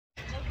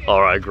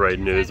All right, great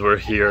news. We're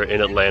here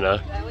in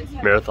Atlanta.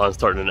 Marathon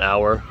starting in an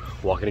hour.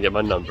 Walking to get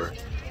my number.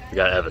 We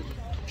got Evan.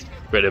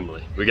 We got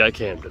Emily. We got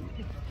Camden.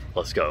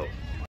 Let's go.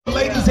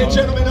 Ladies and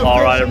gentlemen,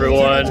 all right,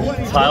 everyone.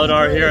 Tyler and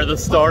I are here at the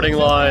starting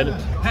line.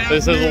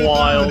 This is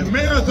wild.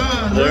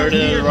 There it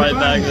is, right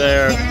back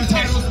there.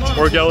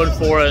 We're going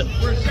for it.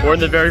 We're in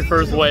the very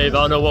first wave.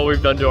 I don't know what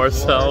we've done to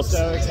ourselves.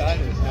 I'm so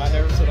excited. Not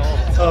nervous at all.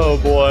 Oh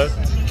boy.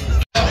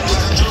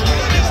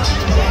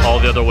 All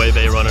the other Wave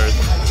A runners.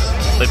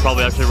 They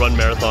probably actually run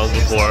marathons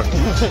before.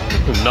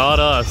 Not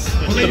us.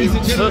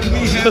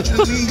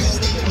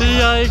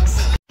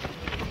 Yikes.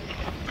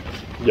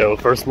 Yo,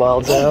 first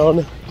mile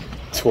down.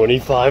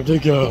 25 to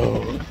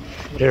go.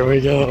 Here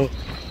we go.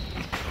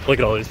 Look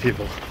at all these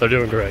people. They're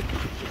doing great.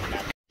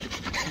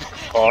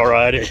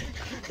 Alrighty.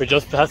 We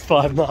just passed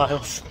 5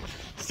 miles.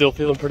 Still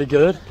feeling pretty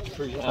good.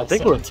 I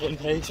think we're 10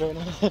 pace right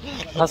now.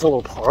 That's a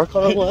little park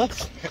on our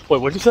left. Wait,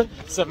 what'd you say?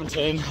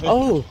 17.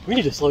 Oh, we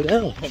need to slow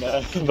down. I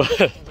know.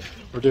 But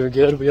we're doing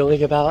good.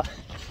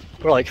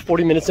 We're like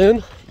 40 minutes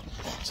in.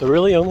 So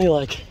really only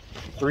like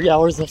 3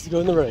 hours left to go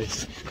in the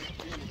race.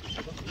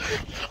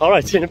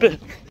 Alright, see you in a bit.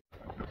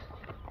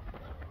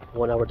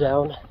 1 hour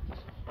down,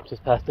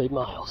 just past 8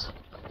 miles.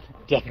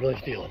 Definitely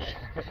feeling it.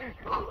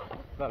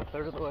 About a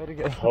third of the way to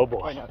go. Oh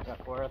boy. No,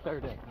 we're a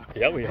third in.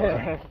 Yeah, we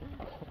are.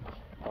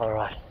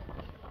 Alright.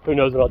 Who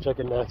knows what I'll check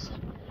in next.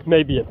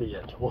 Maybe at the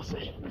end. We'll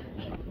see.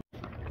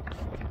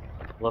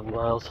 11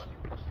 miles.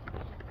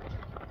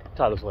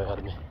 Tyler's way ahead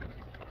of me.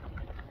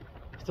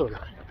 Still going.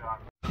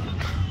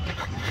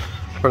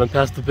 Running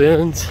past the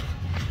bends.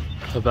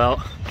 About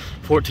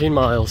 14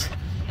 miles.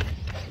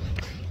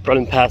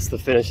 Running past the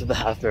finish of the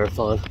half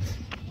marathon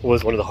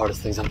was one of the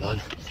hardest things I've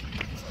done.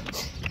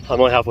 I'm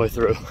only halfway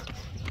through,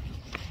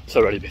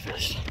 so ready to be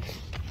finished.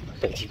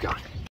 Gonna keep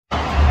going.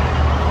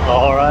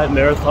 All right,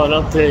 marathon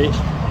update.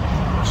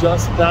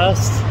 Just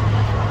past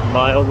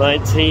mile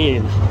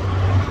 19.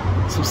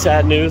 Some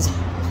sad news.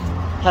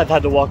 I've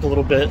had to walk a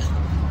little bit.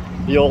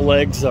 The old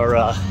legs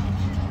are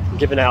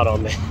giving out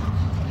on me.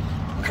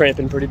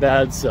 Cramping pretty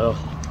bad, so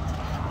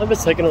I've been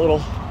taking a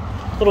little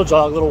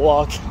jog, little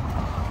walk.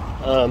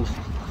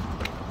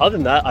 Other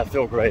than that, I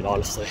feel great,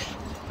 honestly.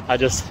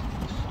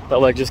 My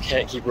leg just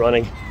can't keep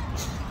running.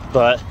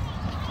 But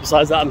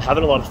besides that, I'm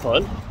having a lot of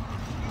fun.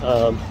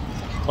 A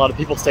lot of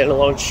people standing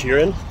along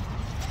cheering.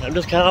 And I'm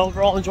just kind of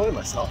overall enjoying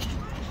myself.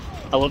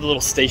 I love the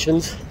little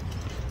stations.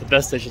 The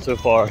best station so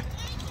far.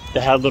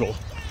 They had little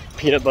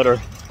peanut butter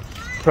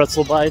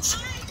pretzel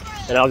bites.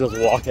 And I was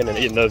just walking and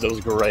eating those. It was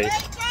great.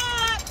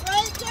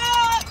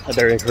 A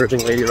very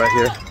encouraging lady right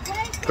here.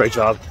 Great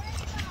job.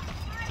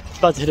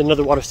 About to hit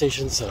another water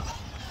station, so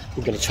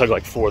I'm gonna chug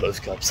like 4 of those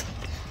cups.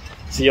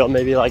 See y'all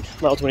maybe like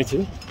mile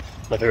 22,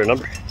 my favorite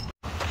number.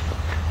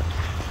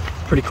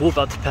 Pretty cool,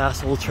 about to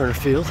pass Old Turner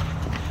Field.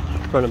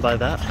 Running by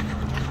that.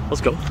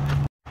 Let's go.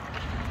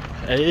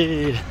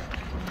 Hey,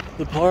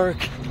 the park.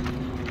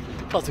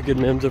 Lots of good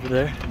memes over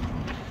there.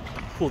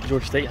 Cool,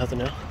 Georgia State has it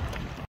now.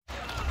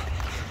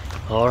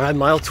 All right,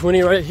 mile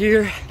 20 right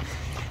here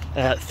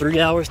at 3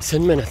 hours,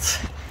 10 minutes.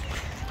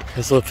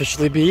 This will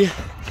officially be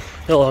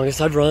the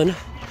longest I'd run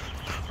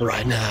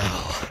right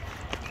now.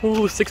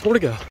 Ooh, 6 more to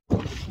go.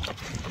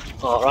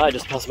 All right,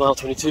 just past mile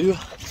 22.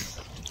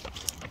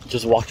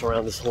 Just walked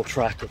around this whole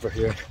track over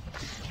here.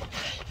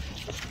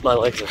 My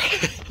legs are,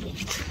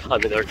 I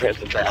mean, they're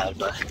cramping bad,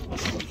 but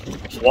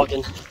just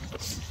walking,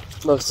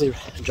 mostly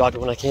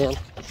jogging when I can.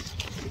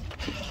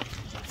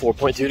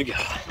 4.2 to go.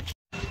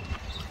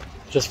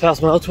 Just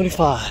past mile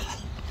 25.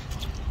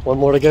 1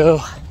 more to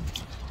go.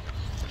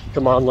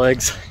 Come on,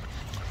 legs.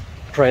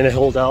 Trying to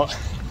hold out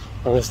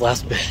on this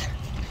last bit.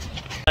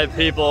 Hi,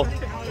 people.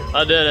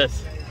 I did it.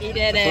 He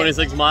did it.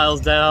 26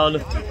 miles down.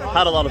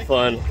 Had a lot of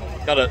fun.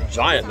 Got a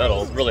giant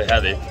medal, really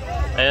heavy.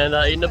 And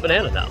eating a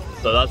banana now,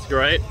 so that's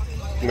great.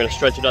 I'm gonna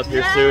stretch it up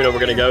here soon and we're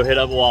gonna go hit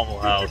up Waffle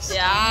House.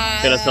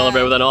 Yeah. Gonna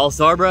celebrate with an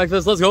all-star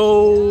breakfast, let's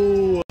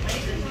go!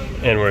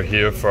 And we're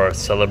here for our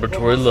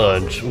celebratory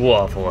lunch,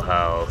 Waffle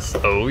House.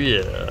 Oh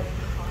yeah.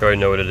 You already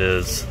know what it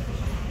is.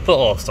 The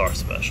all-star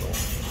special.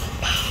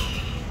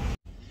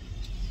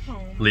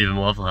 Leaving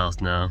Waffle House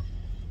now,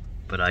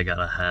 but I got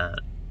a hat.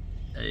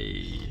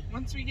 Hey.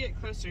 Once we get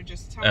closer,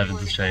 just tell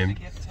Evan's me ashamed.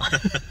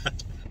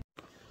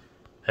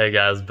 Hey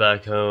guys,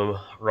 back home,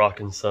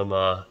 rocking some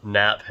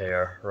nap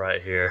hair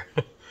right here.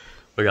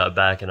 We got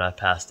back and I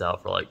passed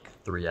out for like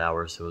 3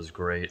 hours, so it was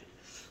great.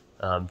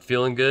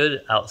 Feeling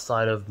good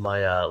outside of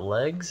my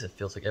legs. It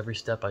feels like every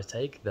step I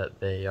take that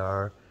they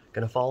are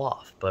gonna fall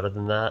off. But other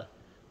than that,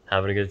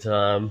 having a good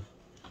time.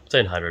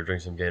 Staying hydrated,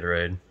 drink some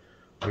Gatorade.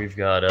 We've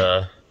got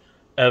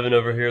Evan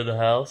over here in the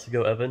house.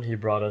 Go Evan, he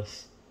brought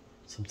us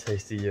some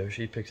tasty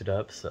Yoshi, picked it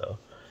up, so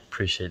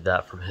appreciate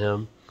that from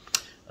him.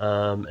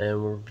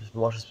 And we're just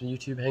watching some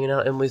YouTube, hanging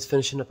out. Emily's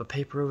finishing up a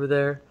paper over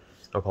there.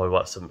 I'll probably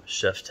watch some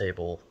Chef's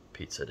Table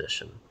Pizza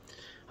Edition.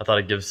 I thought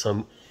I'd give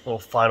some little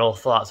final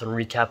thoughts and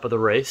recap of the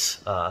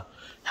race.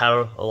 Had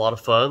a lot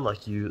of fun,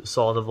 like you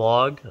saw in the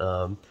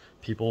vlog.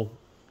 People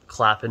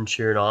clapping,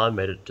 cheering on,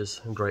 made it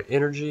just great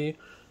energy.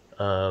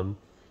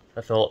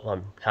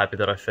 I'm happy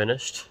that I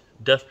finished.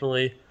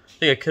 Definitely, I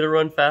think I could have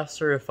run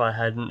faster if I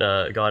hadn't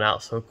gone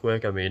out so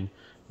quick. I mean,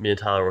 me and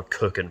Tyler were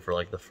cooking for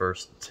like the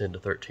first 10 to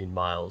 13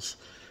 miles.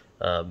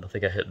 I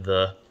think I hit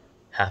the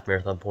half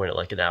marathon point at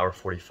like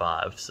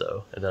 1:45.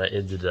 So, and then I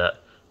ended at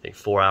I think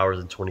 4 hours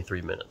and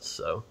 23 minutes.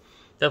 So,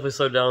 definitely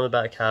slowed down in the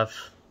back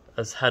half.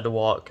 I just had to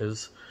walk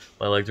because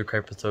my legs were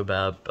cramping so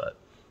bad. But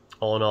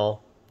all in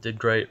all, did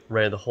great.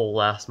 Ran the whole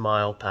last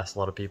mile, passed a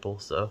lot of people.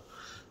 So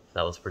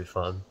that was pretty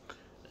fun.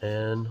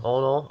 And all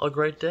in all, a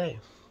great day.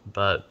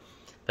 But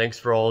thanks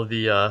for all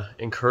the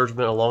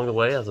encouragement along the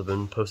way as I've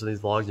been posting these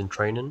vlogs and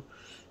training.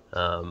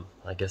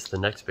 I guess the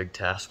next big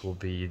task will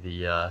be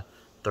the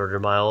 30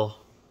 mile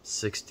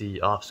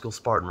 60 obstacle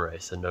Spartan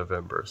race in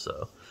November.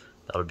 So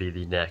that'll be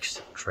the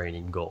next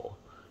training goal.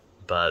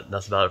 But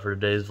that's about it for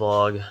today's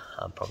vlog.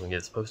 I'm probably gonna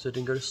get this posted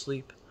and go to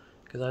sleep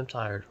because I'm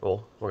tired.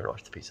 Well, we're gonna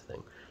watch the pizza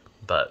thing,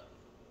 but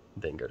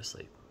then go to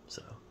sleep.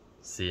 So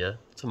see ya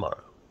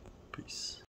tomorrow. Peace.